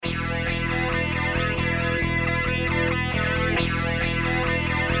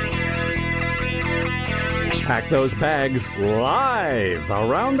Pack those bags live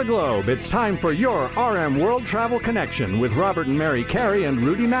around the globe. It's time for your RM World Travel Connection with Robert and Mary Carey and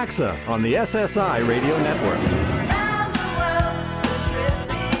Rudy Maxa on the SSI Radio Network.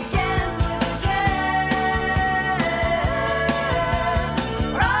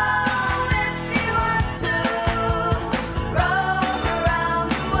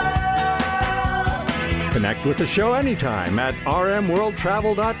 Connect with the show anytime at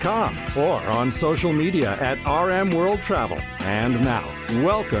rmworldtravel.com or on social media at rmworldtravel. And now,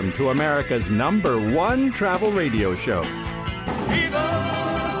 welcome to America's #1 travel radio show.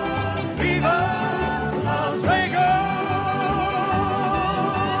 Viva! Viva Las Vegas!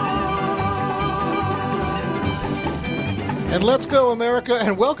 And let's go, America,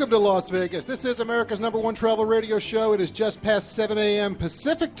 and welcome to Las Vegas. This is America's #1 travel radio show. It is just past 7 a.m.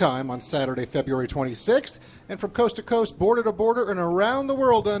 Pacific time on Saturday, February 26th. And from coast to coast, border to border, and around the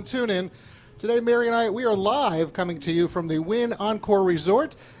world on TuneIn. Today, Mary and I, we are live coming to you from the Wynn Encore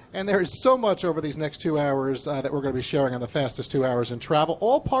Resort. And there is so much over these next 2 hours that we're going to be sharing on the fastest 2 hours in travel,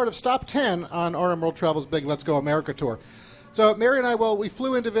 all part of Stop 10 on RM World Travel's big Let's Go America tour. So Mary and I, well, we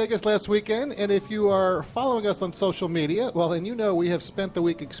flew into Vegas last weekend, and if you are following us on social media, well, then you know we have spent the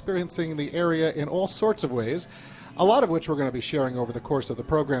week experiencing the area in all sorts of ways, a lot of which we're going to be sharing over the course of the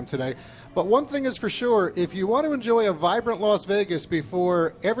program today. But one thing is for sure, if you want to enjoy a vibrant Las Vegas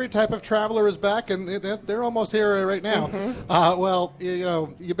before every type of traveler is back, and they're almost here right now, well, you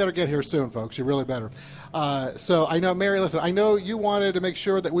know, you better get here soon, folks. You really better. So I know, Mary, listen, I know you wanted to make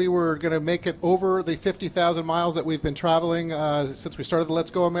sure that we were going to make it over the 50,000 miles that we've been traveling since we started the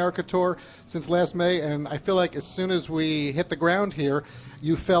Let's Go America tour since last May, and I feel like as soon as we hit the ground here,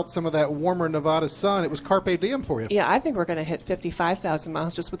 you felt some of that warmer Nevada sun. It was carpe diem for you. Yeah, I think we're going to hit 55,000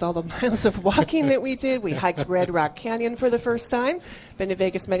 miles just with all the miles of walking that we did. We hiked Red Rock Canyon for the first time. Been to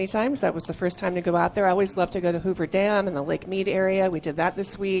Vegas many times. That was the first time to go out there. I always love to go to Hoover Dam and the Lake Mead area. We did that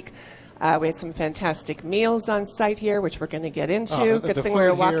this week. We had some fantastic meals on site here, which we're going to get into. Good thing we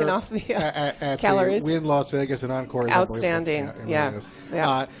were walking off the calories. The Wynn Las Vegas and Encore. Outstanding. Yeah.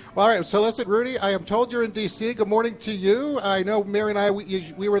 Well, all right. So listen, Rudy, I am told you're in D.C. Good morning to you. I know Mary and I,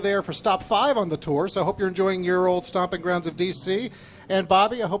 we were there for Stop 5 on the tour, so I hope you're enjoying your old stomping grounds of D.C. And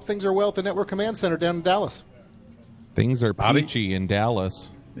Bobby, I hope things are well at the Network Command Center down in Dallas. Things are peachy in Dallas.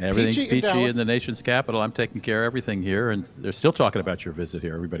 Everything's peachy in the nation's capital. I'm taking care of everything here, and they're still talking about your visit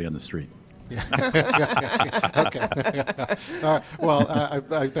here, everybody on the street. Okay. All right. Well,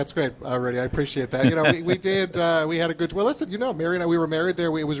 that's great, Rudy. I appreciate that. You know, we did. We had a good. Well, listen. You know, Mary and I, we were married there.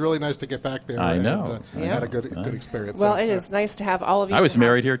 It was really nice to get back there. I know. And, had a good experience. Well, it is nice to have all of you. I was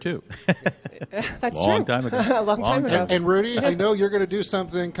married here too. That's Long true. time ago. A long time ago. And Rudy, I know you're going to do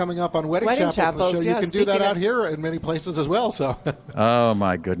something coming up on Wedding Chapels. On the show. Yeah, you can do that out here in many places as well. So. Oh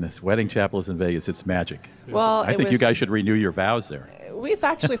my goodness, Wedding Chapels in Vegas. It's magic. Well, I think you guys should renew your vows there. We've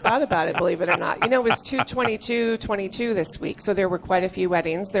actually thought about it, believe it or not. You know, it was 2/22/22 this week, so there were quite a few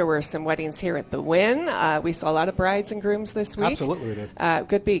weddings. There were some weddings here at the Wynn. We saw a lot of brides and grooms this week. Absolutely, we did.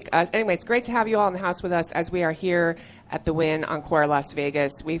 Good week. Anyway, it's great to have you all in the house with us as we are here at the Wynn Encore Las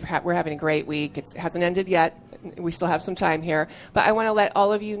Vegas. We're having a great week. It hasn't ended yet. We still have some time here. But I want to let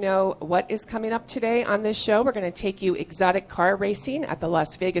all of you know what is coming up today on this show. We're going to take you exotic car racing at the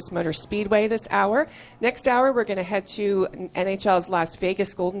Las Vegas Motor Speedway this hour. Next hour, we're going to head to NHL's Las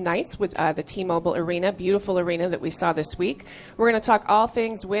Vegas Golden Knights with the T-Mobile Arena, beautiful arena that we saw this week. We're going to talk all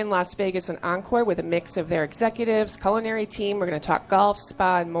things Wynn, Las Vegas, and Encore with a mix of their executives, culinary team. We're going to talk golf,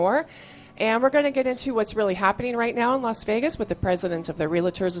 spa, and more. And we're going to get into what's really happening right now in Las Vegas with the president of the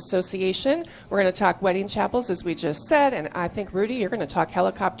Realtors Association. We're going to talk wedding chapels, as we just said. And I think, Rudy, you're going to talk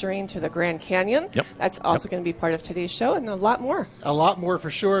helicoptering to the Grand Canyon. Yep. That's also going to be part of today's show, and a lot more. A lot more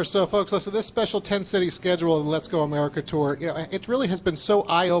for sure. So, folks, listen, this special 10-city schedule of the Let's Go America tour, you know, it really has been so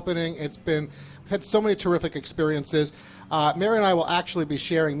eye-opening. We've had so many terrific experiences. Mary and I will actually be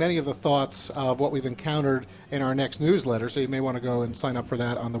sharing many of the thoughts of what we've encountered in our next newsletter, so you may want to go and sign up for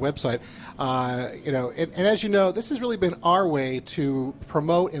that on the website. And as you know, this has really been our way to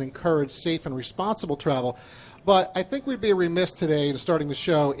promote and encourage safe and responsible travel. But I think we'd be remiss today in starting the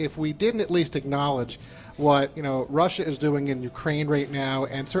show if we didn't at least acknowledge what Russia is doing in Ukraine right now,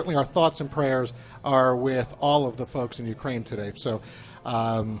 and certainly our thoughts and prayers are with all of the folks in Ukraine today. So.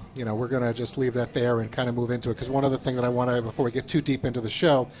 We're going to just leave that there and kind of move into it, because one other thing that I want to, before we get too deep into the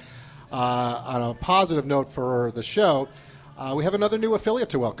show, on a positive note for the show, we have another new affiliate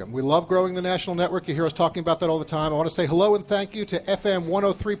to welcome. We love growing the national network. You hear us talking about that all the time. I want to say hello and thank you to FM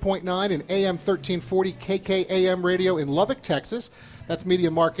 103.9 and AM 1340 KKAM radio in Lubbock, Texas. That's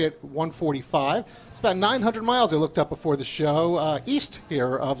Media Market 145. It's about 900 miles, I looked up before the show, east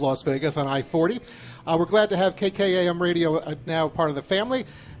here of Las Vegas on I-40. We're glad to have KKAM Radio now part of the family.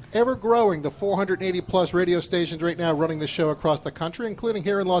 Ever growing, the 480-plus radio stations right now running the show across the country, including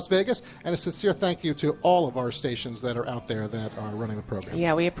here in Las Vegas. And a sincere thank you to all of our stations that are out there that are running the program.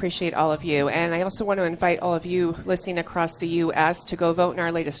 Yeah, we appreciate all of you. And I also want to invite all of you listening across the U.S. to go vote in our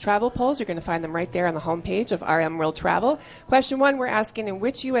latest travel polls. You're going to find them right there on the homepage of RM World Travel. Question 1, we're asking, in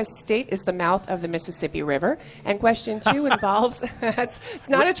which U.S. state is the mouth of the Mississippi River? And question 2 involves, it's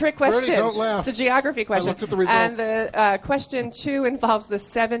not a trick question. Rudy, don't laugh. It's a geography question. I looked at the results. And the question 2 involves the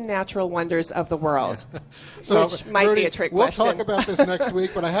 7 natural wonders of the world, So, which might Rudy, be a trick we'll question. talk about this next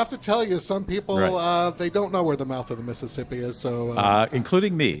week, but I have to tell you, some people, Right. they don't know where the mouth of the Mississippi is. So,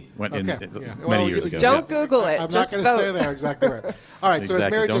 including me Okay. many years ago. Don't Google it. I'm Just not going to vote. say there. Exactly right. All right. So as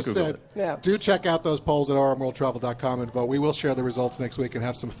Exactly. Mary Don't just Google said, it. Yeah. do check out those polls at rmworldtravel.com and vote. We will share the results next week and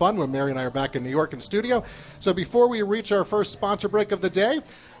have some fun when Mary and I are back in New York in studio. So before we reach our first sponsor break of the day,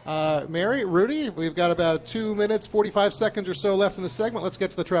 Mary, Rudy, we've got about 2 minutes, 45 seconds or so left in the segment. Let's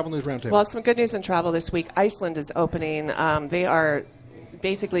get to the Travel News Roundtable. Well, some good news in travel this week. Iceland is opening. They are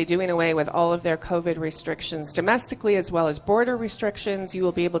basically doing away with all of their COVID restrictions domestically as well as border restrictions. You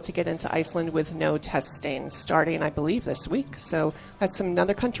will be able to get into Iceland with no testing starting, I believe, this week. So that's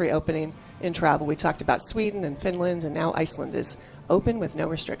another country opening in travel. We talked about Sweden and Finland, and now Iceland is open with no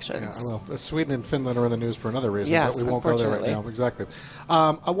restrictions. Yeah, well, Sweden and Finland are in the news for another reason, Yes, but we won't go there right unfortunately. now. Exactly.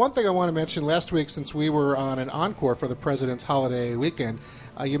 One thing I want to mention, last week, since we were on an encore for the President's holiday weekend,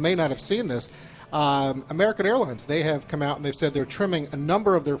 you may not have seen this. American Airlines, they have come out and they've said they're trimming a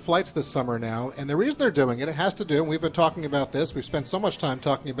number of their flights this summer now. And the reason they're doing it, it has to do, and we've been talking about this, we've spent so much time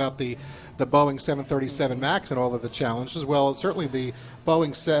talking about the Boeing 737 MAX and all of the challenges. Well, certainly the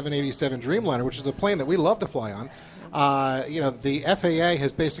Boeing 787 Dreamliner, which is a plane that we love to fly on. The FAA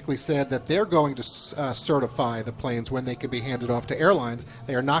has basically said that they're going to certify the planes when they can be handed off to airlines.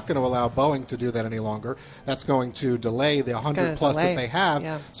 They are not going to allow Boeing to do that any longer. That's going to delay the 100 plus that they have.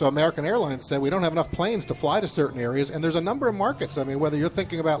 Yeah. So American Airlines said we don't have enough planes to fly to certain areas, and there's a number of markets. I mean, whether you're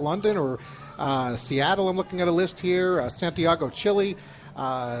thinking about London or Seattle, I'm looking at a list here, Santiago, Chile,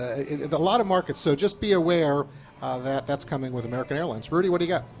 a lot of markets. So just be aware that that's coming with American Airlines. Rudy, what do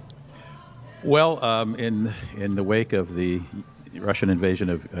you got? Well, in the wake of the Russian invasion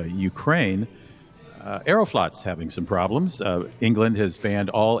of Ukraine, Aeroflot's having some problems. England has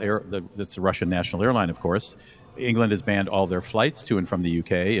banned all that's the Russian national airline, of course. England has banned all their flights to and from the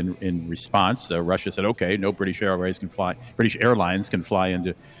UK in response. Russia said, okay, no British Airways can fly. British Airlines can fly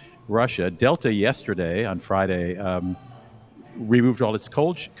into Russia. Delta yesterday, on Friday, removed all its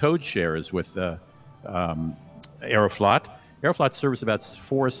code shares with Aeroflot. Aeroflot serves about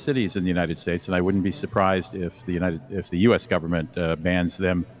 4 cities in the United States, and I wouldn't be surprised if the U.S. government bans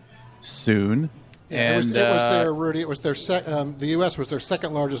them soon. Yeah, And it was their, Rudy. It was their the U.S. was their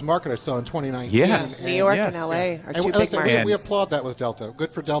second largest market, I saw, in 2019. Yes. New York Yes. and L.A. are And two big listen, markets. we applaud that with Delta. Good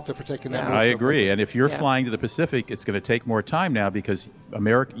for Delta for taking that move. I so agree. quickly. And if you're Yeah. flying to the Pacific, it's going to take more time now because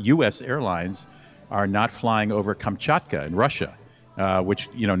U.S. airlines are not flying over Kamchatka in Russia, which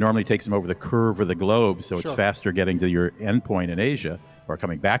normally takes them over the curve of the globe, so it's Sure. faster getting to your endpoint in Asia, or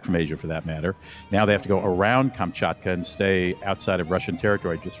coming back from Asia for that matter. Now they have to go around Kamchatka and stay outside of Russian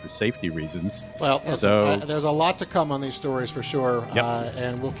territory just for safety reasons. Well, listen, So- there's a lot to come on these stories for sure, Yep.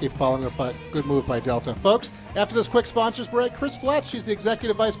 and we'll keep following up. But good move by Delta. Folks, after this quick sponsors break, Chris Flatt, she's the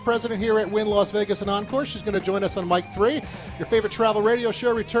Executive Vice President here at Wynn Las Vegas and Encore. She's going to join us on Mic 3. Your favorite travel radio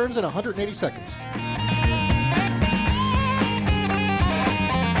show returns in 180 seconds.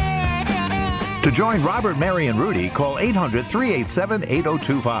 To join Robert, Mary, and Rudy, call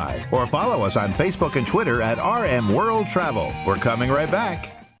 800-387-8025 or follow us on Facebook and Twitter at RM World Travel. We're coming right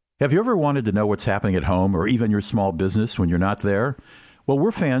back. Have you ever wanted to know what's happening at home or even your small business when you're not there? Well,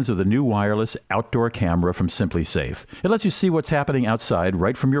 we're fans of the new wireless outdoor camera from Simply Safe. It lets you see what's happening outside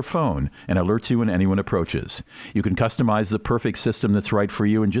right from your phone and alerts you when anyone approaches. You can customize the perfect system that's right for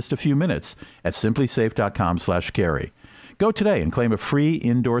you in just a few minutes at simplysafe.com/carry. Go today and claim a free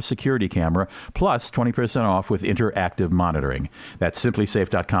indoor security camera plus 20% off with interactive monitoring. That's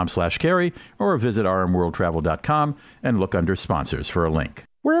simplysafe.com/carry or visit rmworldtravel.com and look under sponsors for a link.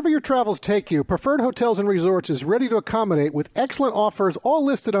 Wherever your travels take you, Preferred Hotels and Resorts is ready to accommodate with excellent offers all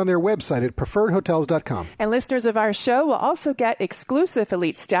listed on their website at preferredhotels.com. And listeners of our show will also get exclusive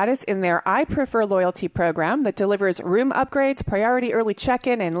elite status in their I Prefer loyalty program that delivers room upgrades, priority early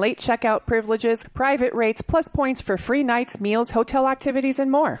check-in and late checkout privileges, private rates, plus points for free nights, meals, hotel activities,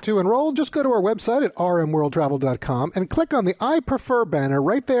 and more. To enroll, just go to our website at rmworldtravel.com and click on the I Prefer banner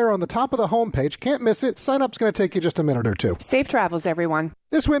right there on the top of the homepage. Can't miss it. Sign up's going to take you just a minute or two. Safe travels, everyone.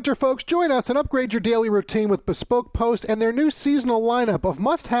 This winter, folks, join us and upgrade your daily routine with Bespoke Post and their new seasonal lineup of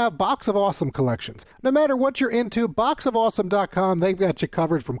must-have Box of Awesome collections. No matter what you're into, boxofawesome.com, they've got you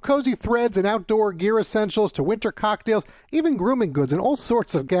covered from cozy threads and outdoor gear essentials to winter cocktails, even grooming goods and all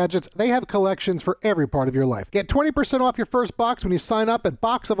sorts of gadgets. They have collections for every part of your life. Get 20% off your first box when you sign up at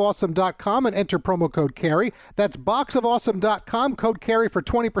boxofawesome.com and enter promo code CARRY. That's boxofawesome.com, code CARRY for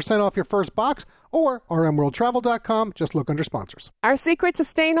 20% off your first box, or rmworldtravel.com. Just look under sponsors. Our secret to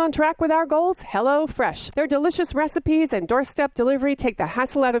staying on track with our goals? HelloFresh. Their delicious recipes and doorstep delivery take the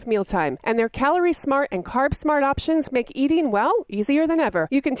hassle out of mealtime, and their calorie-smart and carb-smart options make eating, well, easier than ever.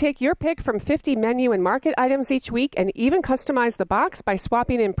 You can take your pick from 50 menu and market items each week and even customize the box by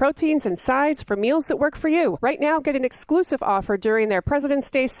swapping in proteins and sides for meals that work for you. Right now, get an exclusive offer during their President's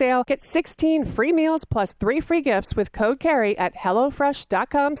Day sale. Get 16 free meals plus 3 free gifts with code CARRY at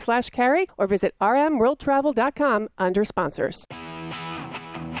hellofresh.com/carry or visit rmworldtravel.com under sponsors.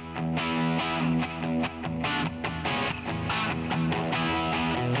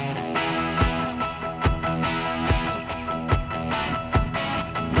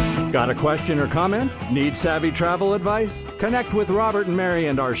 Got a question or comment? Need savvy travel advice? Connect with Robert and Mary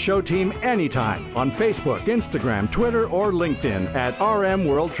and our show team anytime on Facebook, Instagram, Twitter, or LinkedIn at RM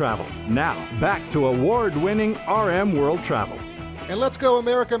World Travel. Now, back to award-winning RM World Travel. And let's go,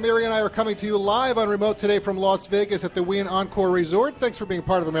 America. Mary and I are coming to you live on remote today from Las Vegas at the Wynn Encore Resort. Thanks for being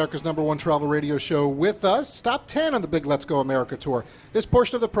part of America's #1 travel radio show with us. Stop 10 on the big Let's Go America tour. This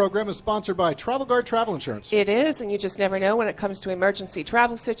portion of the program is sponsored by Travel Guard Travel Insurance. It is, and you just never know when it comes to emergency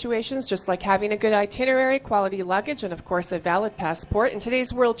travel situations, just like having a good itinerary, quality luggage, and, of course, a valid passport. In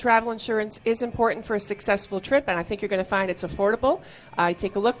today's world, travel insurance is important for a successful trip, and I think you're going to find it's affordable.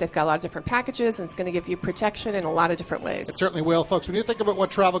 Take a look. They've got a lot of different packages, and it's going to give you protection in a lot of different ways. It certainly will, folks. When you think about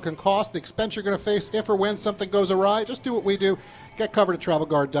what travel can cost, the expense you're going to face if or when something goes awry, just do what we do. Get covered at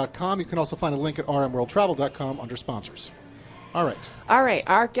travelguard.com. You can also find a link at rmworldtravel.com under sponsors. All right.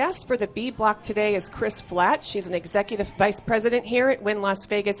 Our guest for the B Block today is Chris Flatt. She's an executive vice president here at Wynn Las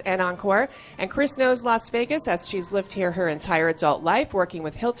Vegas and Encore. And Chris knows Las Vegas as she's lived here her entire adult life, working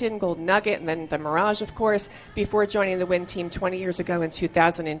with Hilton, Golden Nugget, and then the Mirage, of course, before joining the Wynn team 20 years ago in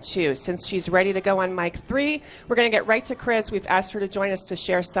 2002. Since she's ready to go on mic 3, we're going to get right to Chris. We've asked her to join us to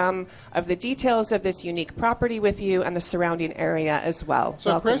share some of the details of this unique property with you and the surrounding area as well.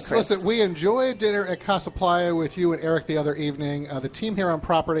 So, Welcome, Chris, listen, we enjoyed dinner at Casa Playa with you and Eric the other evening. The team here on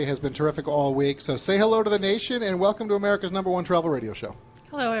property has been terrific all week. So say hello to the nation and welcome to America's #1 travel radio show.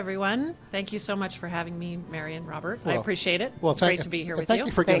 Hello, everyone. Thank you so much for having me, Mary and Robert. I appreciate it. It's great to be here with you. Thank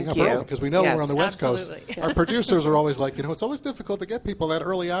you for getting up early, because we know we're on the West Coast. Absolutely. Our producers are always like, it's always difficult to get people that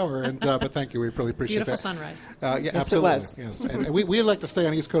early hour. And but thank you. We really appreciate Beautiful that. sunrise. Yeah, Yes, absolutely. it was. Yes. And we like to stay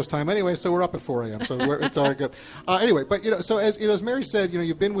on East Coast time anyway, so we're up at 4 a.m. So it's all good. Anyway, but so as Mary said,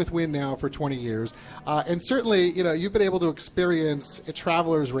 you've been with Wynn now for 20 years, and certainly you've been able to experience a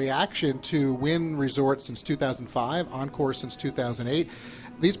traveler's reaction to Wynn Resorts since 2005, Encore since 2008.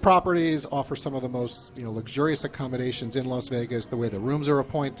 These properties offer some of the most luxurious accommodations in Las Vegas, the way the rooms are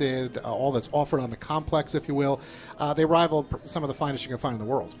appointed, all that's offered on the complex, if you will. They rival some of the finest you can find in the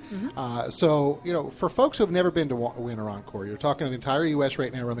world. Mm-hmm. So, for folks who have never been to Wynn or Encore, you're talking to the entire U.S.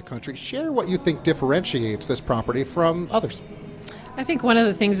 right now around the country, share what you think differentiates this property from others. I think one of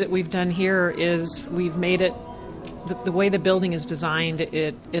the things that we've done here is we've made it, the way the building is designed,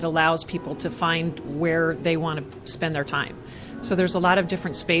 it allows people to find where they want to spend their time. So there's a lot of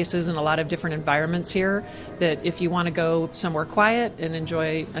different spaces and a lot of different environments here that if you want to go somewhere quiet and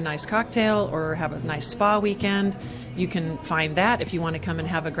enjoy a nice cocktail or have a nice spa weekend, you can find that. If you want to come and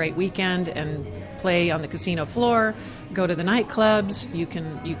have a great weekend and play on the casino floor, go to the nightclubs, you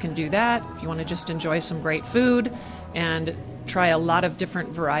can do that. If you want to just enjoy some great food and try a lot of different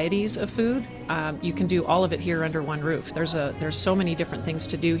varieties of food, you can do all of it here under one roof. There's so many different things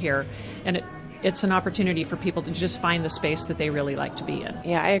to do here, and it's an opportunity for people to just find the space that they really like to be in.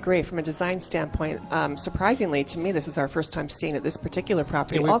 Yeah, I agree. From a design standpoint, surprisingly to me, this is our first time seeing at this particular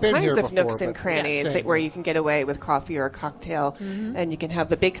property Yeah, we've all been kinds here of before, nooks and but- crannies Same. where you can get away with coffee or a cocktail, and you can have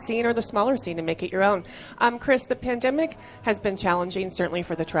the big scene or the smaller scene and make it your own. Chris, the pandemic has been challenging, certainly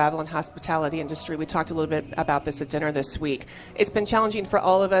for the travel and hospitality industry. We talked a little bit about this at dinner this week. It's been challenging for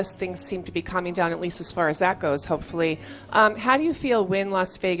all of us. Things seem to be calming down, at least as far as that goes, hopefully. How do you feel Wynn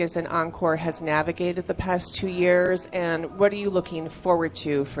Las Vegas and Encore has navigated the past 2 years, and what are you looking forward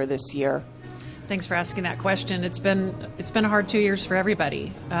to for this year? Thanks for asking that question. It's been a hard 2 years for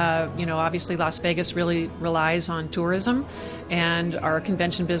everybody. Obviously Las Vegas really relies on tourism, and our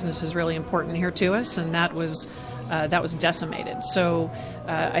convention business is really important here to us, and that was decimated. So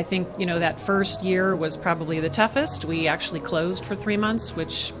I think that first year was probably the toughest. We actually closed for 3 months,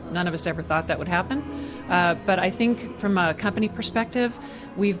 which none of us ever thought that would happen. But I think from a company perspective,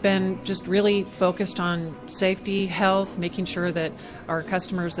 we've been just really focused on safety, health, making sure that our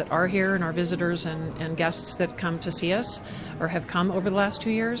customers that are here and our visitors and guests that come to see us or have come over the last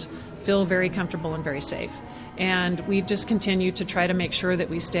 2 years feel very comfortable and very safe. And we've just continued to try to make sure that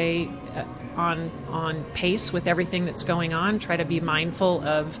we stay on pace with everything that's going on, try to be mindful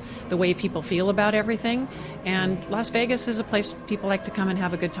of the way people feel about everything. And Las Vegas is a place people like to come and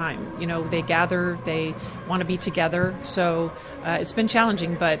have a good time. They gather, they want to be together. So it's been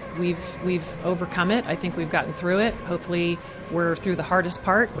challenging, but we've overcome it. I think we've gotten through it. Hopefully we're through the hardest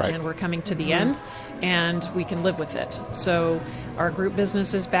part, Right. and we're coming to the end, and we can live with it. So our group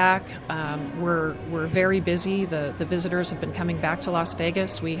business is back. We're very busy. The visitors have been coming back to Las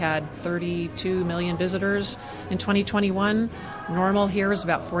Vegas. We had 32 million visitors in 2021. Normal here is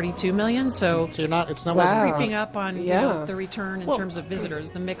about 42 million. So So it's not Wow. creeping up on Yeah. the return in terms of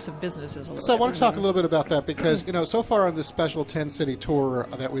visitors. The mix of business is a little So I want different. to talk a little bit about that because, so far on this special 10-city tour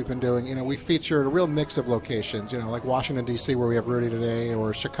that we've been doing, we featured a real mix of locations, like Washington, D.C., where we have Rudy today,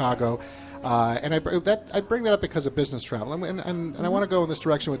 or Chicago. And I bring that up because of business travel. And I want to go in this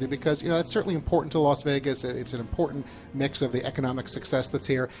direction with you because, that's certainly important to Las Vegas. It's an important mix of the economic success that's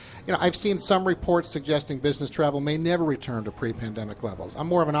here. I've seen some reports suggesting business travel may never return to pre-pandemic levels. I'm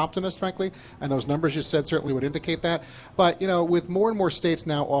more of an optimist, frankly, and those numbers you said certainly would indicate that. But, with more and more states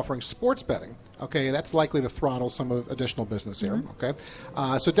now offering sports betting, okay, that's likely to throttle some of additional business here, okay?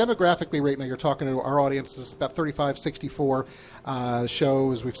 So demographically right now, you're talking to our audience is about 35, 64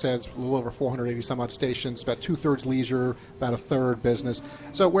 shows. We've said it's a little over 480 some odd stations, about 2/3 leisure, about 1/3 business.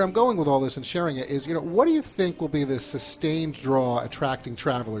 So where I'm going with all this and sharing it is, what do you think will be the sustained draw attracting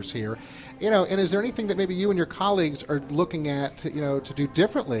travelers here? And is there anything that maybe you and your colleagues are looking at, to do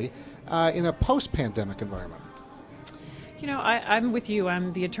differently in a post-pandemic environment? I'm with you.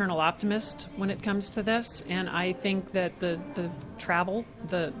 I'm the eternal optimist when it comes to this, and I think that the travel,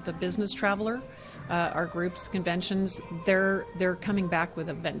 the business traveler, our groups, the conventions, they're coming back with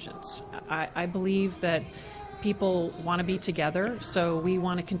a vengeance. I believe that people want to be together, so we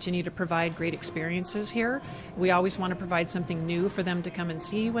want to continue to provide great experiences here. We always want to provide something new for them to come and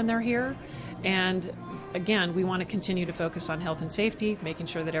see when they're here, and again, we want to continue to focus on health and safety, making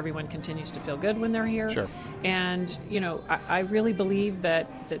sure that everyone continues to feel good when they're here. Sure. And I really believe that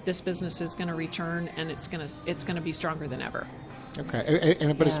this business is going to return, and it's going to be stronger than ever. Okay,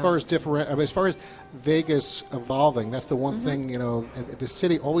 but as far as Vegas evolving, that's the one thing, the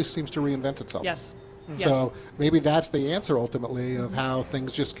city always seems to reinvent itself. Yes. So maybe that's the answer ultimately of how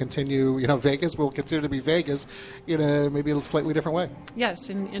things just continue. Vegas will continue to be Vegas in maybe a slightly different way. Yes.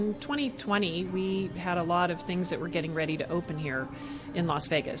 In 2020, we had a lot of things that were getting ready to open here in Las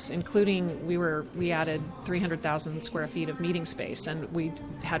Vegas, including we added 300,000 square feet of meeting space, and we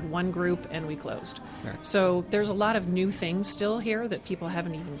had one group and we closed. Right. So there's a lot of new things still here that people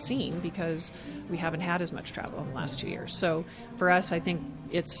haven't even seen because we haven't had as much travel in the last 2 years. So for us, I think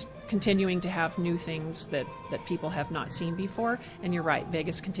it's continuing to have new things that people have not seen before. And you're right,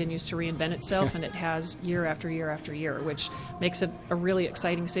 Vegas continues to reinvent itself, and it has year after year after year, which makes it a really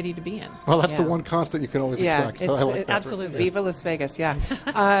exciting city to be in. Well, that's the one constant you can always expect. So I like that. Absolutely. Viva Las Vegas,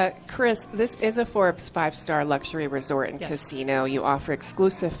 yeah. Chris, this is a Forbes 5-star luxury resort and casino. You offer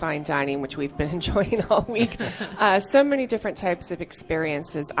exclusive fine dining, which we've been enjoying all week. So many different types of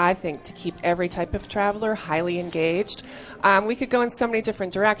experiences, I think, to keep every type of traveler highly engaged. We could go in so many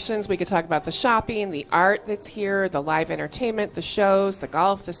different directions. We could talk about the shopping, the art that's here, the live entertainment, the shows, the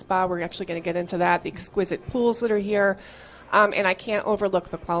golf, the spa. We're actually going to get into that, the exquisite pools that are here. And I can't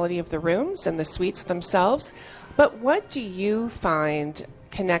overlook the quality of the rooms and the suites themselves. But what do you find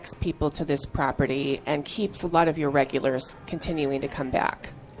connects people to this property and keeps a lot of your regulars continuing to come back?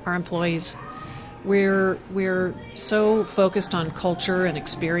 Our employees. we're so focused on culture and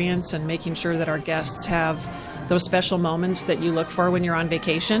experience and making sure that our guests have those special moments that you look for when you're on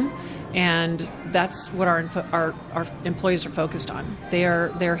vacation. And that's what our employees are focused on.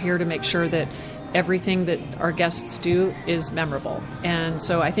 They're here to make sure that everything that our guests do is memorable. And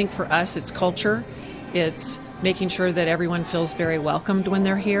so I think for us, it's culture. It's making sure that everyone feels very welcomed when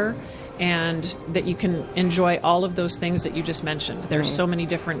they're here, and that you can enjoy all of those things that you just mentioned. There's so many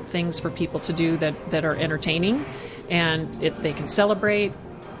different things for people to do that are entertaining, and they can celebrate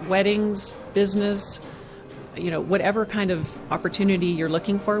weddings, business, whatever kind of opportunity you're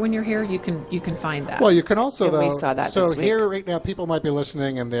looking for when you're here, you can find that. Well, you can also, and though. We saw that so this week. Here right now, people might be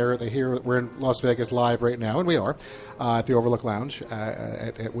listening, and they hear we're in Las Vegas live right now, and we are at the Overlook Lounge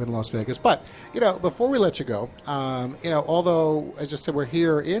at Wynn Las Vegas. But before we let you go, although as I said, we're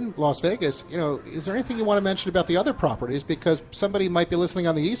here in Las Vegas. Is there anything you want to mention about the other properties? Because somebody might be listening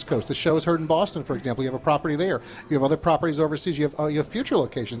on the East Coast. The show is heard in Boston, for example. You have a property there. You have other properties overseas. You have future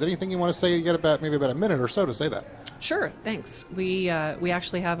locations. Anything you want to say? You get maybe about a minute or so to say that. Sure, thanks. We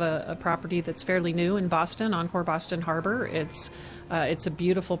actually have a property that's fairly new in Boston, Encore Boston Harbor. It's a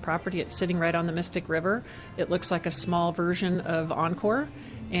beautiful property. It's sitting right on the Mystic River. It looks like a small version of Encore,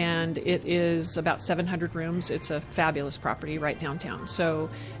 and it is about 700 rooms. It's a fabulous property right downtown. So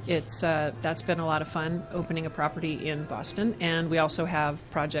that's been a lot of fun opening a property in Boston, and we also have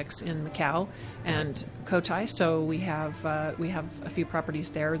projects in Macau and Cotai. So we have a few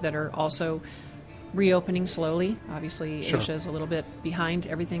properties there that are also reopening slowly. Obviously, Sure. Asia is a little bit behind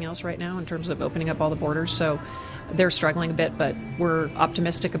everything else right now in terms of opening up all the borders. So they're struggling a bit, but we're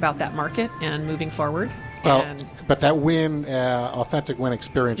optimistic about that market and moving forward. Well, but that authentic Wynn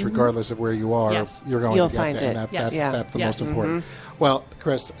experience, regardless of where you are, Yes. you're going You'll to get find there. it. And Yes. that's the Yes. most important. Well,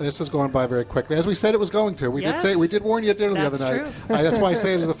 Chris, this is going by very quickly. As we said it was going to. We Yes. did warn you at dinner the That's other night. true. That's why I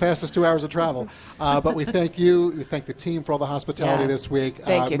say it is the fastest 2 hours of travel. But we thank you. We thank the team for all the hospitality Yeah. this week.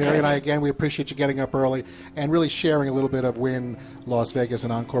 Thank you, Mary and I, Chris. again, we appreciate you getting up early and really sharing a little bit of Wynn, Las Vegas,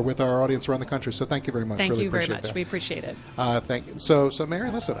 and Encore with our audience around the country. So thank you very much. Thank really you very appreciate much. that. We appreciate it. Thank you. So Mary,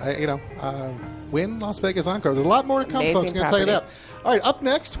 listen, Wynn, Las Vegas, Encore. There's a lot more to come, Amazing folks. I'm going to tell you that. property. All right, up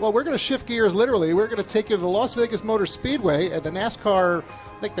next, well, we're going to shift gears literally. We're going to take you to the Las Vegas Motor Speedway at the NASCAR. I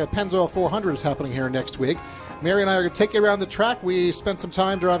think the Pennzoil 400 is happening here next week. Mary and I are going to take you around the track. We spent some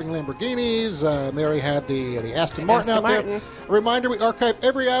time driving Lamborghinis. Mary had the Aston Martin out there. A reminder, we archive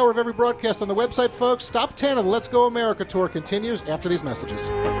every hour of every broadcast on the website, folks. Stop 10 of the Let's Go America Tour continues after these messages.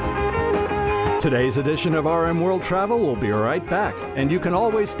 Today's edition of RM World Travel will be right back, and you can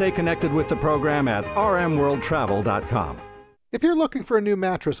always stay connected with the program at rmworldtravel.com. If you're looking for a new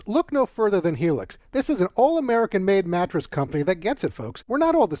mattress, look no further than Helix. This is an all-American-made mattress company that gets it, folks. We're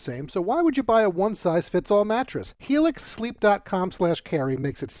not all the same, so why would you buy a one-size-fits-all mattress? HelixSleep.com/carry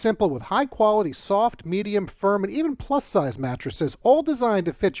makes it simple with high-quality, soft, medium, firm, and even plus-size mattresses, all designed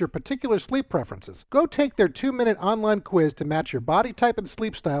to fit your particular sleep preferences. Go take their 2-minute online quiz to match your body type and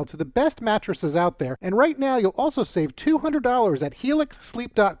sleep style to the best mattresses out there, and right now you'll also save $200 at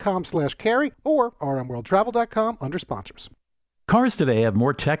HelixSleep.com/carry or rmworldtravel.com under sponsors. Cars today have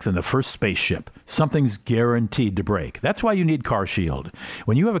more tech than the first spaceship. Something's guaranteed to break. That's why you need CarShield.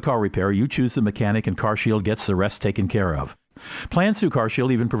 When you have a car repair, you choose the mechanic and CarShield gets the rest taken care of. Plans through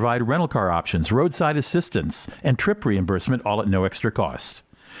CarShield even provide rental car options, roadside assistance, and trip reimbursement, all at no extra cost.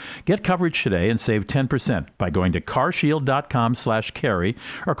 Get coverage today and save 10% by going to carshield.com/carry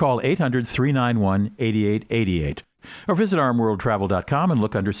or call 800-391-8888. Or visit rmworldtravel.com and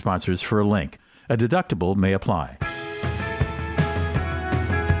look under sponsors for a link. A deductible may apply.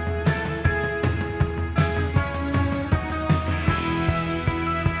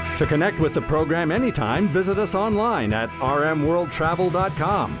 To connect with the program anytime, visit us online at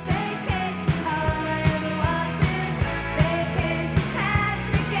rmworldtravel.com.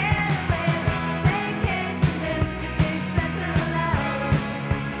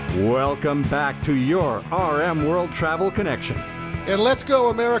 Welcome back to your RM World Travel Connection. And let's go,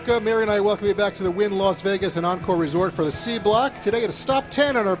 America. Mary and I welcome you back to the Wynn Las Vegas and Encore Resort for the C Block. Today at a stop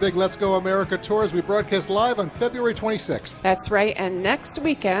 10 on our big Let's Go America tour as we broadcast live on February 26th. That's right. And next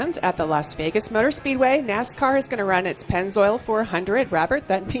weekend at the Las Vegas Motor Speedway, NASCAR is going to run its Pennzoil 400. Robert,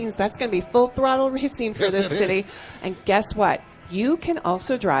 that means that's going to be full throttle racing for Yes, this it city. is. And guess what? You can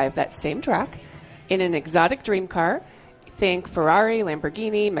also drive that same track in an exotic dream car. Think Ferrari,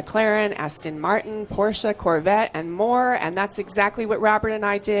 Lamborghini, McLaren, Aston Martin, Porsche, Corvette, and more. And that's exactly what Robert and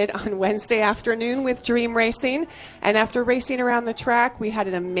I did on Wednesday afternoon with Dream Racing. And after racing around the track, we had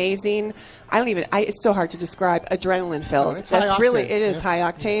an amazing, it's so hard to describe, adrenaline filled. It's That's high really, octane. it is Yeah.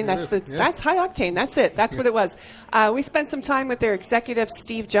 high octane. That's high octane. That's it. That's what it was. We spent some time with their executive,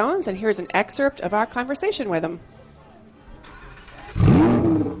 Steve Jones, and here's an excerpt of our conversation with him.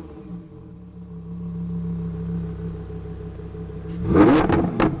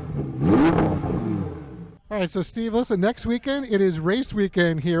 All right, so Steve, listen, next weekend, it is race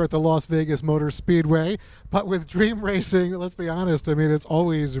weekend here at the Las Vegas Motor Speedway. But with Dream Racing, let's be honest, I mean, it's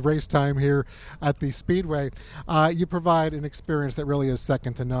always race time here at the Speedway. You provide an experience that really is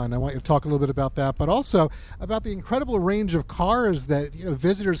second to none. I want you to talk a little bit about that, but also about the incredible range of cars that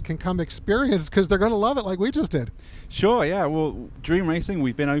visitors can come experience because they're going to love it like we just did. Sure, yeah. Well, Dream Racing,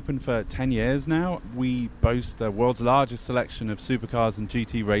 we've been open for 10 years now. We boast the world's largest selection of supercars and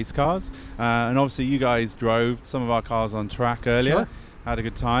GT race cars. And obviously you guys drove some of our cars on track earlier. Sure. Had a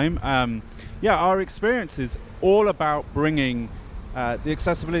good time. Our experience is all about bringing the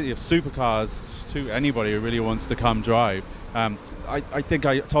accessibility of supercars to anybody who really wants to come drive. I think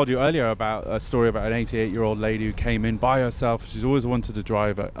I told you earlier about a story about an 88-year-old lady who came in by herself. She's always wanted to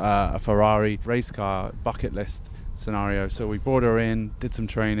drive a Ferrari race car, bucket list scenario. So we brought her in, did some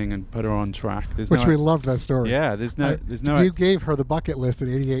training, and put her on track. Which we loved that story. Yeah, there's no. You gave her the bucket list at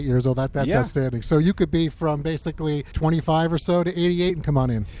 88 years old. That's outstanding. So you could be from basically 25 or so to 88 and come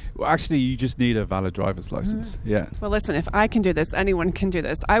on in. Well, actually, you just need a valid driver's license. Yeah. Well, listen, if I can do this, anyone can do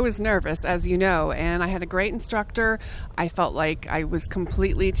this. I was nervous, as you know, and I had a great instructor. I felt like I was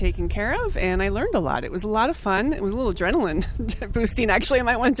completely taken care of, and I learned a lot. It was a lot of fun. It was a little adrenaline boosting, actually. I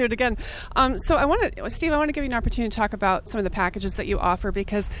might want to do it again. So Steve, I want to give you an opportunity to talk about some of the packages that you offer,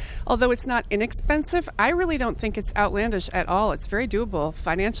 because although it's not inexpensive, I really don't think it's outlandish at all. It's very doable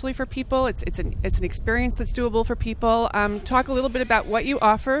financially for people. It's an experience that's doable for people. Talk a little bit about what you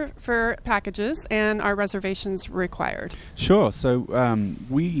offer for packages and are reservations required? Sure. So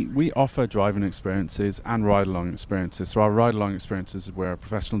we offer driving experiences and ride-along experiences. So our ride-along experiences is where a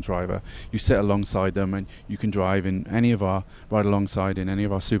professional driver, you sit alongside them and you can drive in any of our ride-alongside in any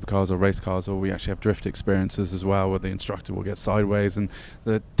of our supercars or race cars, or we actually have drift experiences as well, where the instructor will get sideways and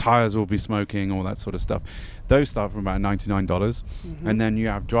the tires will be smoking, all that sort of stuff. Those start from about $99, and then you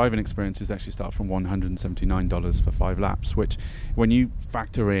have driving experiences that actually start from $179 for 5 laps, which when you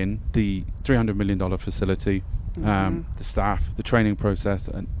factor in the $300 million facility, the staff, the training process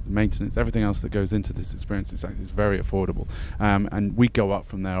and maintenance, everything else that goes into this experience is very affordable, and we go up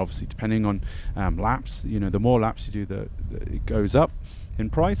from there, obviously, depending on laps. The more laps you do, it goes up in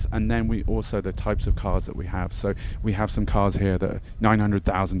price, and then we also the types of cars that we have. So we have some cars here that are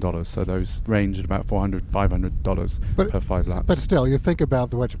 $900,000, so those range at about $400, $500 per 5 laps. But still, you think about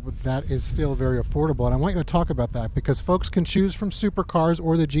that is still very affordable, and I want you to talk about that because folks can choose from supercars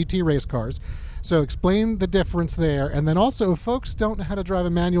or the GT race cars. So explain the difference there, and then also if folks don't know how to drive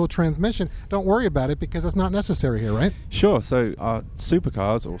a manual transmission, don't worry about it because that's not necessary here, right? Sure. So our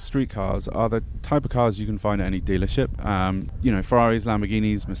supercars or street cars are the type of cars you can find at any dealership. Ferraris,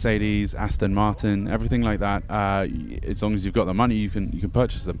 Lamborghinis, Mercedes, Aston Martin, everything like that. As long as you've got the money, you can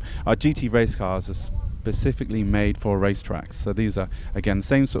purchase them. Our GT race cars are specifically made for racetracks. So these are, again, the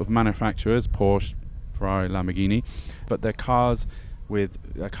same sort of manufacturers, Porsche, Ferrari, Lamborghini, but they're cars with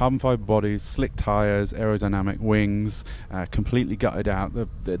carbon fiber bodies, slick tires, aerodynamic wings, completely gutted out.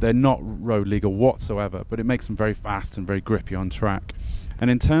 They're not road legal whatsoever, but it makes them very fast and very grippy on track. And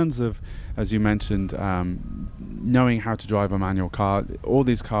in terms of, as you mentioned, knowing how to drive a manual car, all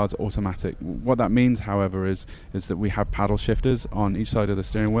these cars are automatic. What that means, however, is that we have paddle shifters on each side of the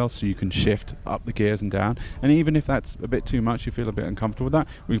steering wheel, so you can shift up the gears and down. And even if that's a bit too much, you feel a bit uncomfortable with that,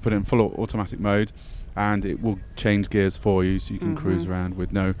 we put it in full automatic mode, and it will change gears for you, so you can cruise around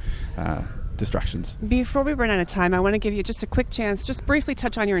with no distractions. Before we run out of time, I want to give you just a quick chance, just briefly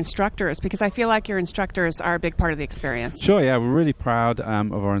touch on your instructors, because I feel like your instructors are a big part of the experience. Sure, yeah, we're really proud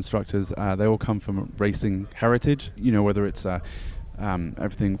of our instructors. They all come from racing heritage, whether it's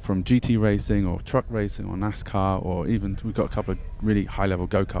everything from GT racing or truck racing or NASCAR, or even we've got a couple of really high-level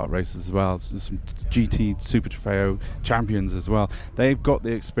go-kart races as well. So some GT Super Trofeo champions as well. They've got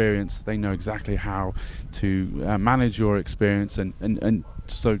the experience. They know exactly how to manage your experience, and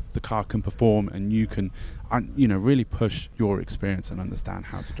so the car can perform, and you can really push your experience and understand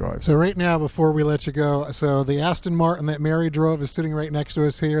how to drive. So right now, before we let you go, so the Aston Martin that Mary drove is sitting right next to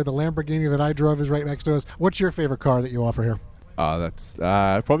us here. The Lamborghini that I drove is right next to us. What's your favorite car that you offer here? That's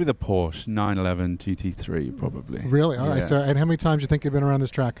probably the Porsche 911 GT3, probably. Really? All right. So, and how many times do you think you've been around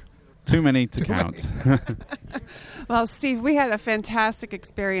this track? Too many to count. Well, Steve, we had a fantastic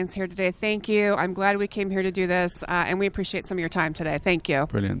experience here today. Thank you. I'm glad we came here to do this, and we appreciate some of your time today. Thank you.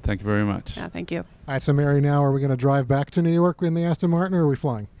 Brilliant. Thank you very much. Yeah, thank you. All right, so Mary, now are we going to drive back to New York in the Aston Martin, or are we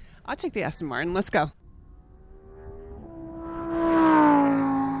flying? I'll take the Aston Martin. Let's go.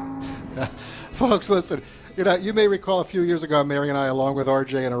 Folks, listen. You may recall a few years ago, Mary and I, along with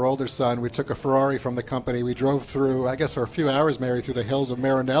RJ and our older son, we took a Ferrari from the company. We drove through, I guess for a few hours, Mary, through the hills of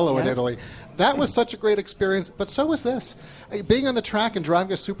Maranello in Italy. That was such a great experience, but so was this. Being on the track and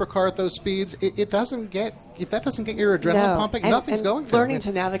driving a supercar at those speeds, if that doesn't get your adrenaline pumping, nothing's going to. Learning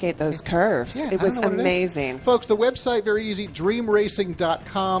to navigate those curves. Yeah, it was amazing. Folks, the website, very easy,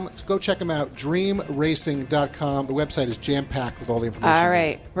 dreamracing.com. Go check them out, dreamracing.com. The website is jam-packed with all the information. All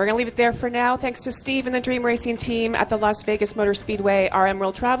right. We're going to leave it there for now. Thanks to Steve and the Dream Racing team at the Las Vegas Motor Speedway, RM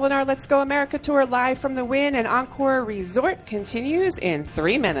World Travel, and our Let's Go America Tour live from the Wynn and Encore Resort continues in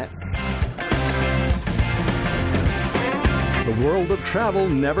 3 minutes. The world of travel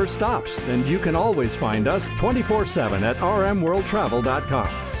never stops, and you can always find us 24/7 at rmworldtravel.com.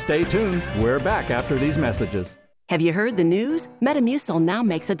 Stay tuned. We're back after these messages. Have you heard the news? Metamucil now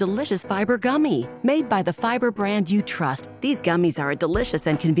makes a delicious fiber gummy. Made by the fiber brand you trust, these gummies are a delicious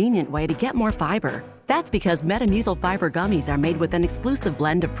and convenient way to get more fiber. That's because Metamucil fiber gummies are made with an exclusive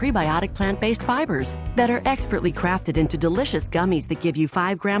blend of prebiotic plant-based fibers that are expertly crafted into delicious gummies that give you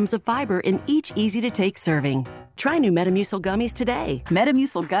 5 grams of fiber in each easy-to-take serving. Try new Metamucil gummies today.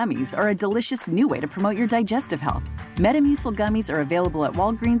 Metamucil gummies are a delicious new way to promote your digestive health. Metamucil gummies are available at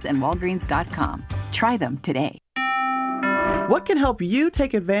Walgreens and Walgreens.com. Try them today. What can help you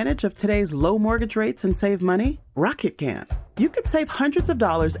take advantage of today's low mortgage rates and save money? Rocket can. You could save hundreds of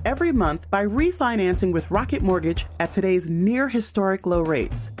dollars every month by refinancing with Rocket Mortgage at today's near historic low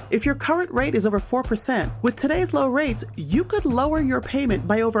rates. If your current rate is over 4%, with today's low rates, you could lower your payment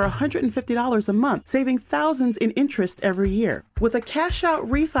by over $150 a month, saving thousands in interest every year. With a cash-out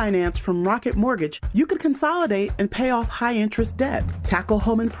refinance from Rocket Mortgage, you could consolidate and pay off high-interest debt, tackle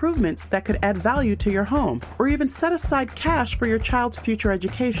home improvements that could add value to your home, or even set aside cash for your child's future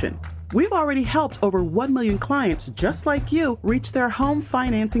education. We've already helped over 1 million clients just like you reach their home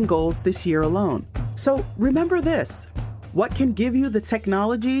financing goals this year alone. So remember this. What can give you the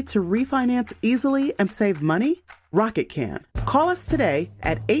technology to refinance easily and save money? Rocket can. Call us today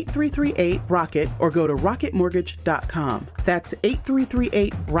at 8338-ROCKET or go to rocketmortgage.com. That's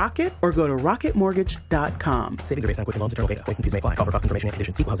 8338-ROCKET or go to rocketmortgage.com. Savings are based on quick loans, internal data. Points and fees may apply. Call for cost information and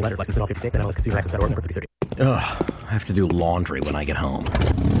conditions. Equal housing lender. Licensed in all 50 states. NMLS-Consumer.org. Number 3030. Ugh, I have to do laundry when I get home.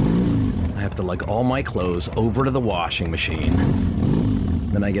 I have to lug all my clothes over to the washing machine.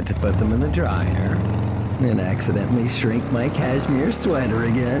 Then I get to put them in the dryer. And accidentally shrink my cashmere sweater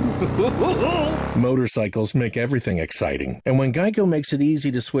again. Motorcycles make everything exciting. And when Geico makes it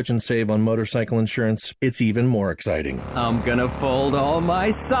easy to switch and save on motorcycle insurance, it's even more exciting. I'm gonna fold all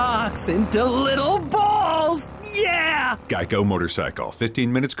my socks into little balls! Yeah! Geico Motorcycle.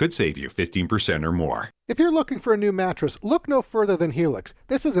 15 minutes could save you 15% or more. If you're looking for a new mattress, look no further than Helix.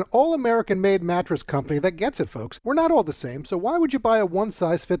 This is an all-American made mattress company that gets it, folks. We're not all the same, so why would you buy a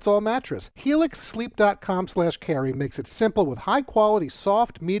one-size-fits-all mattress? HelixSleep.com/carry makes it simple with high-quality,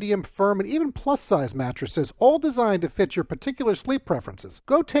 soft, medium, firm, and even plus-size mattresses, all designed to fit your particular sleep preferences.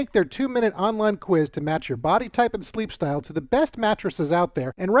 Go take their 2-minute online quiz to match your body type and sleep style to the best mattresses out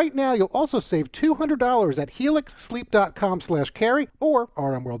there, and right now you'll also save $200 at HelixSleep.com/carry or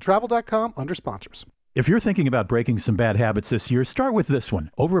rmworldtravel.com under sponsors. If you're thinking about breaking some bad habits this year, start with this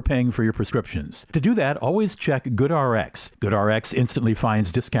one, overpaying for your prescriptions. To do that, always check GoodRx. GoodRx instantly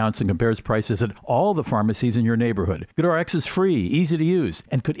finds discounts and compares prices at all the pharmacies in your neighborhood. GoodRx is free, easy to use,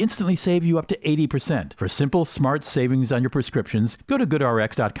 and could instantly save you up to 80%. For simple, smart savings on your prescriptions, go to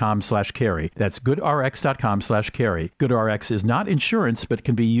goodrx.com/carry. That's goodrx.com/carry. GoodRx is not insurance, but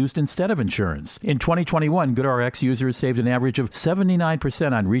can be used instead of insurance. In 2021, GoodRx users saved an average of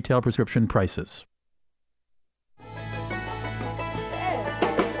 79% on retail prescription prices.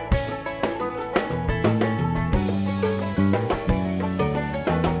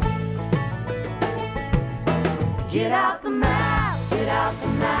 Get out the map,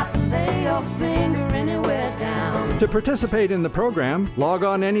 and lay your finger anywhere down. To participate in the program, log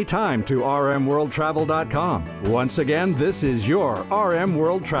on anytime to rmworldtravel.com. Once again, this is your RM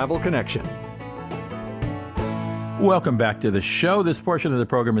World Travel Connection. Welcome back to the show. This portion of the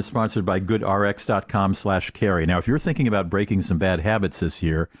program is sponsored by goodrx.com/carry. Now, if you're thinking about breaking some bad habits this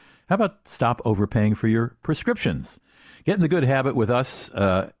year, how about stop overpaying for your prescriptions? Get in the good habit with us.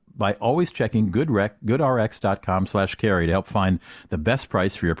 by always checking goodrx.com/carry to help find the best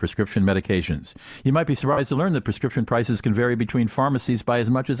price for your prescription medications. You might be surprised to learn that prescription prices can vary between pharmacies by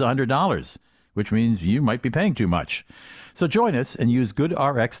as much as $100, which means you might be paying too much. So join us and use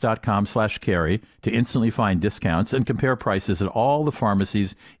goodrx.com/carry to instantly find discounts and compare prices at all the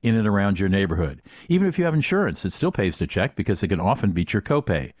pharmacies in and around your neighborhood. Even if you have insurance, it still pays to check because it can often beat your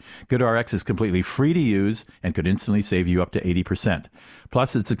copay. GoodRx is completely free to use and could instantly save you up to 80%.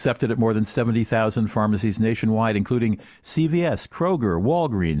 Plus, it's accepted at more than 70,000 pharmacies nationwide, including CVS, Kroger,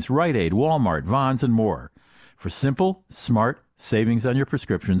 Walgreens, Rite Aid, Walmart, Vons, and more. For simple, smart savings on your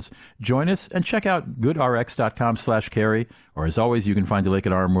prescriptions, join us and check out goodrx.com/carry, or as always, you can find the link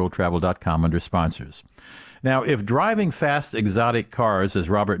at rmworldtravel.com under sponsors. Now, if driving fast, exotic cars, as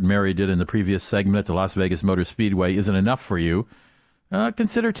Robert and Mary did in the previous segment at the Las Vegas Motor Speedway, isn't enough for you,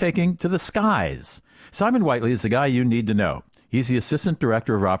 consider taking to the skies. Simon Whiteley is the guy you need to know. He's the Assistant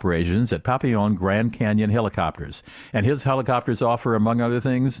Director of Operations at Papillon Grand Canyon Helicopters, and his helicopters offer, among other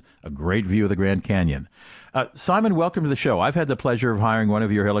things, a great view of the Grand Canyon. Simon, welcome to the show. I've had the pleasure of hiring one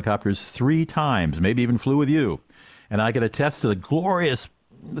of your helicopters 3 times, maybe even flew with you, and I can attest to the glorious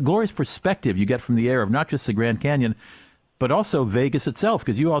perspective you get from the air of not just the Grand Canyon, but also Vegas itself,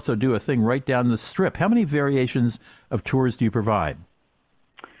 because you also do a thing right down the Strip. How many variations of tours do you provide?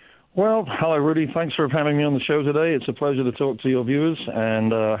 Well, hello, Rudy. Thanks for having me on the show today. It's a pleasure to talk to your viewers,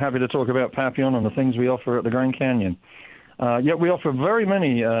 and happy to talk about Papillon and the things we offer at the Grand Canyon. We offer very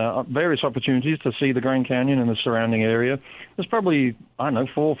many various opportunities to see the Grand Canyon and the surrounding area. There's probably,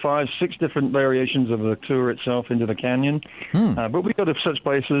 4, 5, 6 different variations of the tour itself into the canyon. But we go to such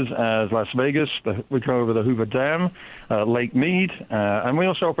places as Las Vegas, we go over the Hoover Dam, Lake Mead, and we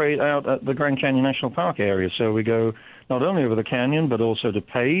also operate out at the Grand Canyon National Park area. So we go not only over the canyon, but also to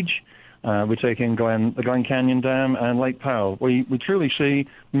Page. We take in the Glen Canyon Dam and Lake Powell. We truly see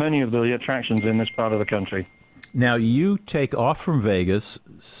many of the attractions in this part of the country. Now, you take off from Vegas,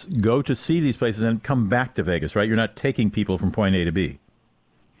 go to see these places, and come back to Vegas, right? You're not taking people from point A to B.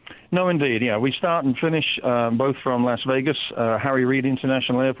 No, indeed, yeah. We start and finish both from Las Vegas, Harry Reid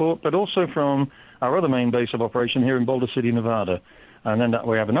International Airport, but also from our other main base of operation here in Boulder City, Nevada. And then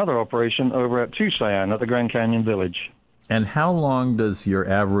we have another operation over at Tusayan at the Grand Canyon Village. And how long does your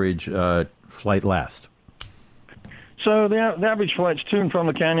average flight last? So the average flights to and from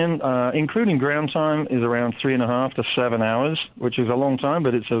the canyon, including ground time, is around 3.5 to 7 hours, which is a long time,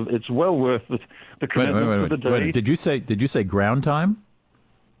 but it's well worth the commitment for the day. Wait, did you say ground time?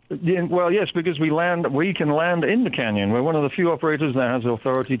 Yeah, well, yes, because we can land in the canyon. We're one of the few operators that has the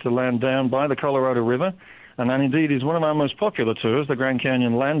authority to land down by the Colorado River, and that indeed is one of our most popular tours, the Grand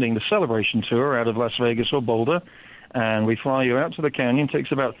Canyon Landing, the Celebration Tour out of Las Vegas or Boulder. And we fly you out to the canyon. It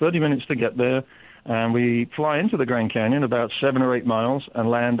takes about 30 minutes to get there. And we fly into the Grand Canyon about 7 or 8 miles and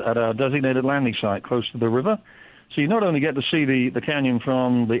land at our designated landing site close to the river. So you not only get to see the canyon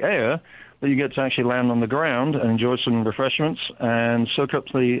from the air, but you get to actually land on the ground and enjoy some refreshments and soak up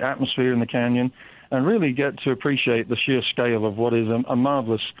the atmosphere in the canyon and really get to appreciate the sheer scale of what is a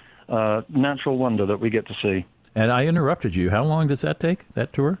marvelous natural wonder that we get to see. And I interrupted you. How long does that take,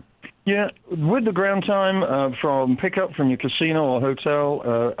 that tour? Yeah, with the ground time from pickup from your casino or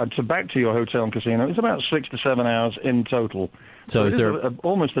hotel to back to your hotel and casino, it's about 6 to 7 hours in total. So is there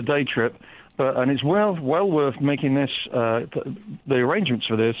almost a day trip, and it's well worth making this the arrangements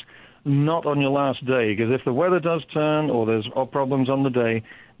for this not on your last day, because if the weather does turn or there's problems on the day,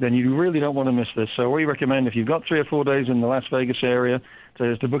 then you really don't want to miss this. So we recommend if you've got 3 or 4 days in the Las Vegas area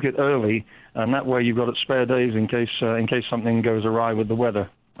to book it early, and that way you've got spare days in case something goes awry with the weather.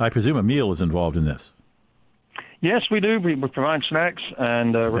 I presume a meal is involved in this. Yes, we do. We provide snacks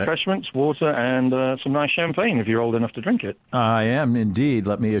and refreshments, water, and some nice champagne if you're old enough to drink it. I am indeed,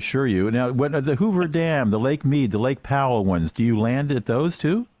 let me assure you. Now, the Hoover Dam, the Lake Mead, the Lake Powell ones, do you land at those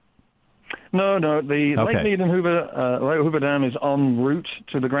too? No. The Lake Mead and Hoover Dam is en route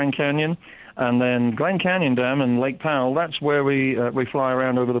to the Grand Canyon. And then Glen Canyon Dam and Lake Powell, that's where we fly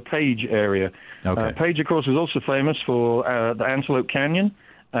around over the Page area. Okay. Page, of course, is also famous for the Antelope Canyon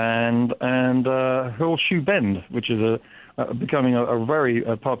and Horseshoe Bend, which is becoming a very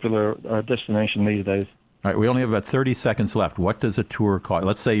popular destination these days. All right, we only have about 30 seconds left. What does a tour cost?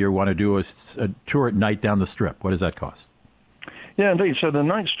 Let's say you want to do a tour at night down the Strip. What does that cost? Yeah, indeed. So the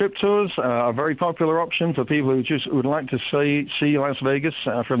night strip tours are a very popular option for people who just would like to see Las Vegas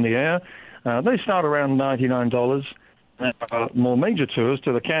from the air. They start around $99. More major tours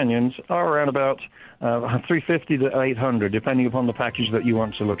to the canyons are around about $350 to $800, depending upon the package that you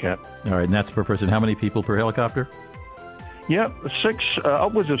want to look at. All right, and that's per person. How many people per helicopter? Yeah, 6,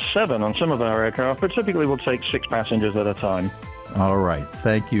 upwards of 7 on some of our aircraft, but typically we'll take 6 passengers at a time. All right.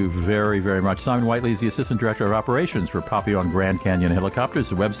 Thank you very, very much. Simon Whiteley is the Assistant Director of Operations for Papillon Grand Canyon Helicopters.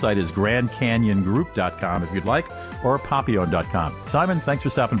 The website is grandcanyongroup.com if you'd like, or papillon.com. Simon, thanks for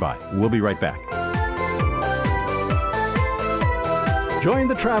stopping by. We'll be right back. Join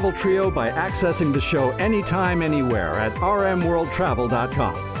the Travel Trio by accessing the show anytime, anywhere at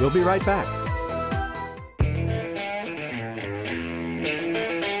rmworldtravel.com. We'll be right back.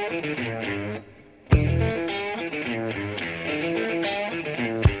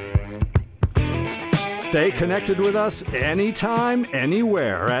 Stay connected with us anytime,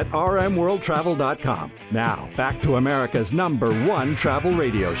 anywhere at rmworldtravel.com. Now, back to America's #1 travel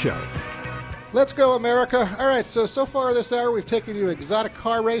radio show. Let's go, America. All right, so far this hour, we've taken you exotic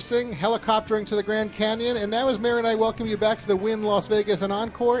car racing, helicoptering to the Grand Canyon, and now as Mary and I welcome you back to the Wynn Las Vegas and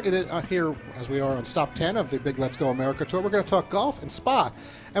Encore, it is here as we are on Stop 10 of the big Let's Go America tour. We're going to talk golf and spa,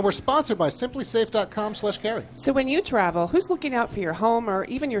 and we're sponsored by simplysafe.com/carry. So when you travel, who's looking out for your home or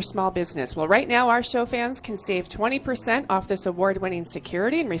even your small business? Well, right now, our show fans can save 20% off this award-winning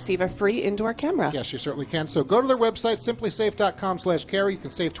security and receive a free indoor camera. Yes, you certainly can. So go to their website, simplysafe.com/carry. You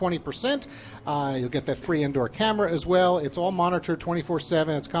can save 20%. You'll get that free indoor camera as well. It's all monitored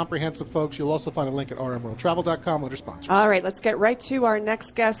 24/7. It's comprehensive, folks. You'll also find a link at rmworldtravel.com under sponsors. All right, let's get right to our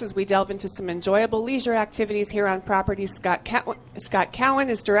next guest as we delve into some enjoyable leisure activities here on property. Scott Cowan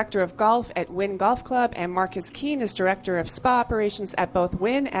is Director of Golf at Wynn Golf Club, and Marcus Keene is Director of Spa Operations at both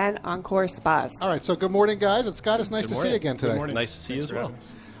Wynn and Encore Spas. All right, so good morning, guys. And Scott, it's nice to see you again today. Good morning. Nice to see you as well.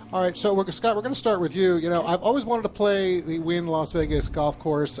 All right, so Scott, we're going to start with you. You know, I've always wanted to play the Wynn Las Vegas golf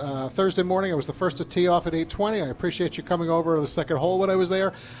course. Thursday morning, I was the first to tee off at 8:20. I appreciate you coming over to the second hole when I was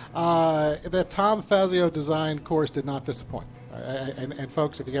there. That Tom Fazio designed course did not disappoint. And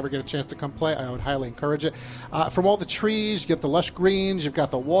folks, if you ever get a chance to come play, I would highly encourage it. From all the trees, you get the lush greens, you've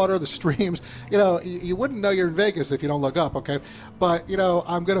got the water, the streams. You know, you wouldn't know you're in Vegas if you don't look up, okay? But, you know,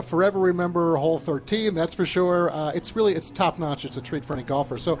 I'm going to forever remember hole 13, that's for sure. It's top-notch. It's a treat for any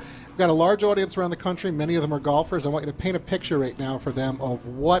golfer. So we've got a large audience around the country. Many of them are golfers. I want you to paint a picture right now for them of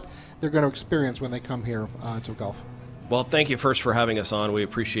what they're going to experience when they come here to golf. Well, thank you first for having us on. We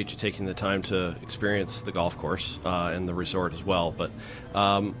appreciate you taking the time to experience the golf course and the resort as well. But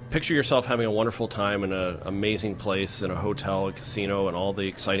picture yourself having a wonderful time in an amazing place, in a hotel, a casino, and all the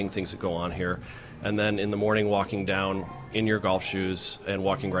exciting things that go on here. And then in the morning, walking down in your golf shoes and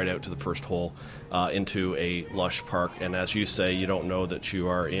walking right out to the first hole into a lush park. And as you say, you don't know that you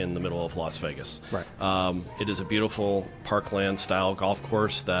are in the middle of Las Vegas. Right. It is a beautiful parkland-style golf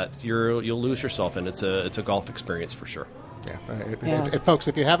course that you'll lose yourself in. It's a golf experience for sure. Yeah. Folks,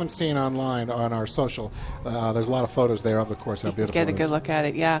 if you haven't seen online on our social, there's a lot of photos there of the course. How beautiful Get a good look at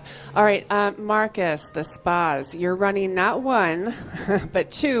it, yeah. All right, Marcus, the spas. You're running not one, but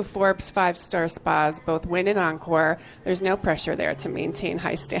two Forbes 5-star spas, both Wynn and Encore. There's no pressure there to maintain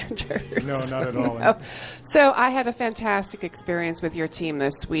high standards. No, not at all. No. So I had a fantastic experience with your team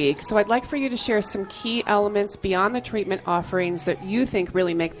this week. So I'd like for you to share some key elements beyond the treatment offerings that you think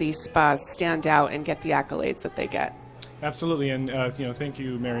really make these spas stand out and get the accolades that they get. Absolutely, and thank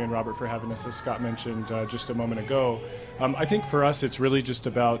you, Mary and Robert, for having us. As Scott mentioned just a moment ago, I think for us it's really just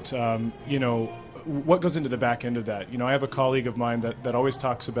about what goes into the back end of that. You know, I have a colleague of mine that always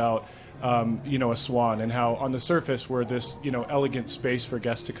talks about a swan, and how on the surface we're this elegant space for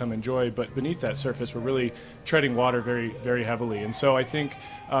guests to come enjoy, but beneath that surface we're really treading water very, very heavily. And so I think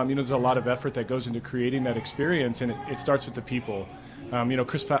there's a lot of effort that goes into creating that experience, and it starts with the people.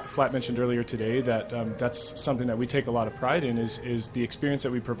 Chris Flatt mentioned earlier today that that's something that we take a lot of pride in is the experience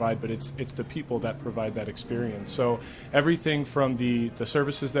that we provide, but it's the people that provide that experience. So everything from the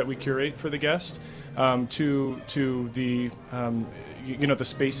services that we curate for the guest to the the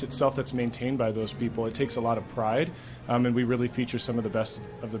space itself that's maintained by those people. It takes a lot of pride, and we really feature some of the best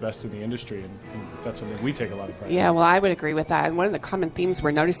in the industry, and that's something we take a lot of pride in. Yeah, well, I would agree with that. And one of the common themes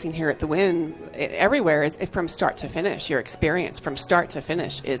we're noticing here at the Wynn everywhere is from start to finish. Your experience from start to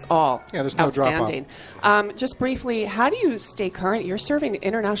finish is all there's no outstanding. Just briefly, how do you stay current? You're serving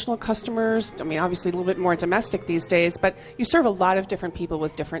international customers. I mean, obviously a little bit more domestic these days, but you serve a lot of different people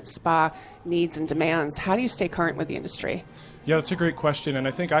with different spa needs and demands. How do you stay current with the industry? Yeah, that's a great question, and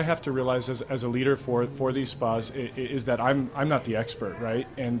I think I have to realize as a leader for these spas is that I'm not the expert, right?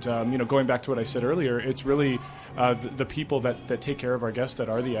 And going back to what I said earlier, it's really the people that take care of our guests that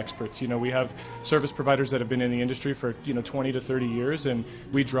are the experts. You know, we have service providers that have been in the industry for 20 to 30 years, and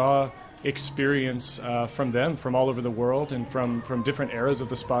we draw experience from them from all over the world and from different eras of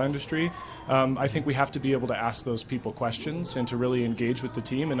the spa industry. I think we have to be able to ask those people questions and to really engage with the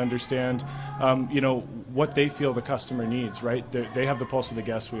team and understand, what they feel the customer needs, right? They have the pulse of the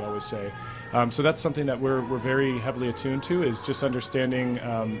guest, we always say. So that's something that we're very heavily attuned to, is just understanding,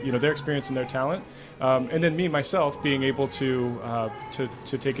 their experience and their talent. And then me, myself, being able to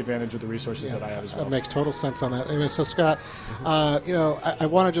take advantage of the resources that I have as well. That makes total sense on that. Anyway, so Scott, I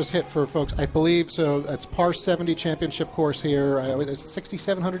want to just hit for folks, I believe, so it's par 70 championship course here. It's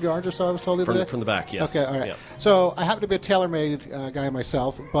 6,700 yards or so, I was told the other day? From the back, yes. Okay, all right. Yep. So I happen to be a TaylorMade guy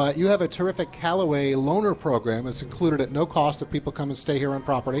myself, but you have a terrific Callaway loaner program. It's included at no cost if people come and stay here on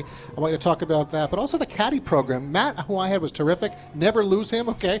property. I want you to talk about that, but also the caddy program. Matt, who I had, was terrific. Never lose him,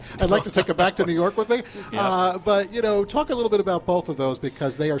 okay? I'd like to take him back to New York with me. Yeah. But, talk a little bit about both of those,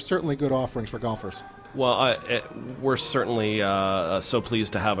 because they are certainly good offerings for golfers. Well, we're certainly so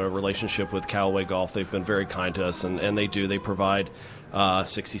pleased to have a relationship with Callaway Golf. They've been very kind to us, and they do. They provide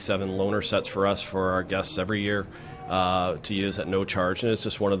 67 loaner sets for us, for our guests every year to use at no charge. And it's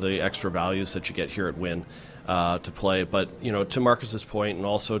just one of the extra values that you get here at Wynn to play. But, to Marcus's point, and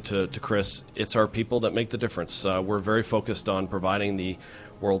also to Chris, it's our people that make the difference. We're very focused on providing the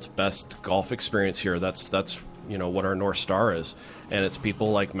world's best golf experience here. That's what our North Star is. And it's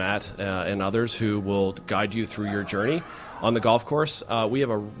people like Matt and others who will guide you through your journey on the golf course. We have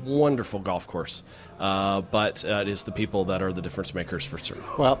a wonderful golf course, but it is the people that are the difference makers for certain.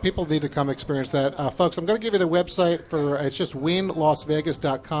 Well, people need to come experience that. Folks, I'm going to give you the website it's just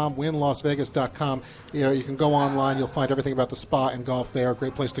winlasvegas.com, winlasvegas.com. You can go online. You'll find everything about the spa and golf there.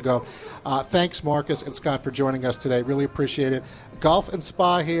 Great place to go. Thanks, Marcus and Scott, for joining us today. Really appreciate it. Golf and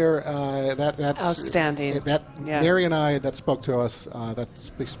spa here, that's outstanding. Mary and I, that spoke to us, that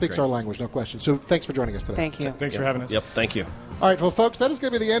speaks our language, no question. So thanks for joining us today. Thank you. Thanks for having us. Yep, thank you. All right, well, folks, that is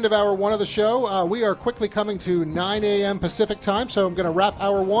going to be the end of Hour 1 of the show. We are quickly coming to 9 a.m. Pacific time, so I'm going to wrap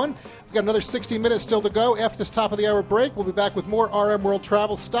Hour 1. We've got another 60 minutes still to go. After this top of the hour break, we'll be back with more RM World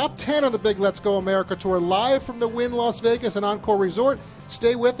Travel. Stop 10 on the big Let's Go America Tour, live from the Wynn Las Vegas and Encore Resort.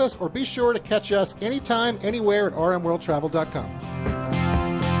 Stay with us, or be sure to catch us anytime, anywhere at rmworldtravel.com.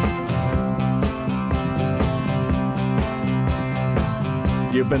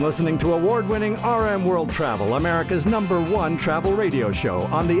 You've been listening to award-winning RM World Travel, America's #1 travel radio show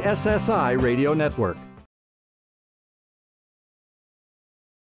on the SSI Radio Network.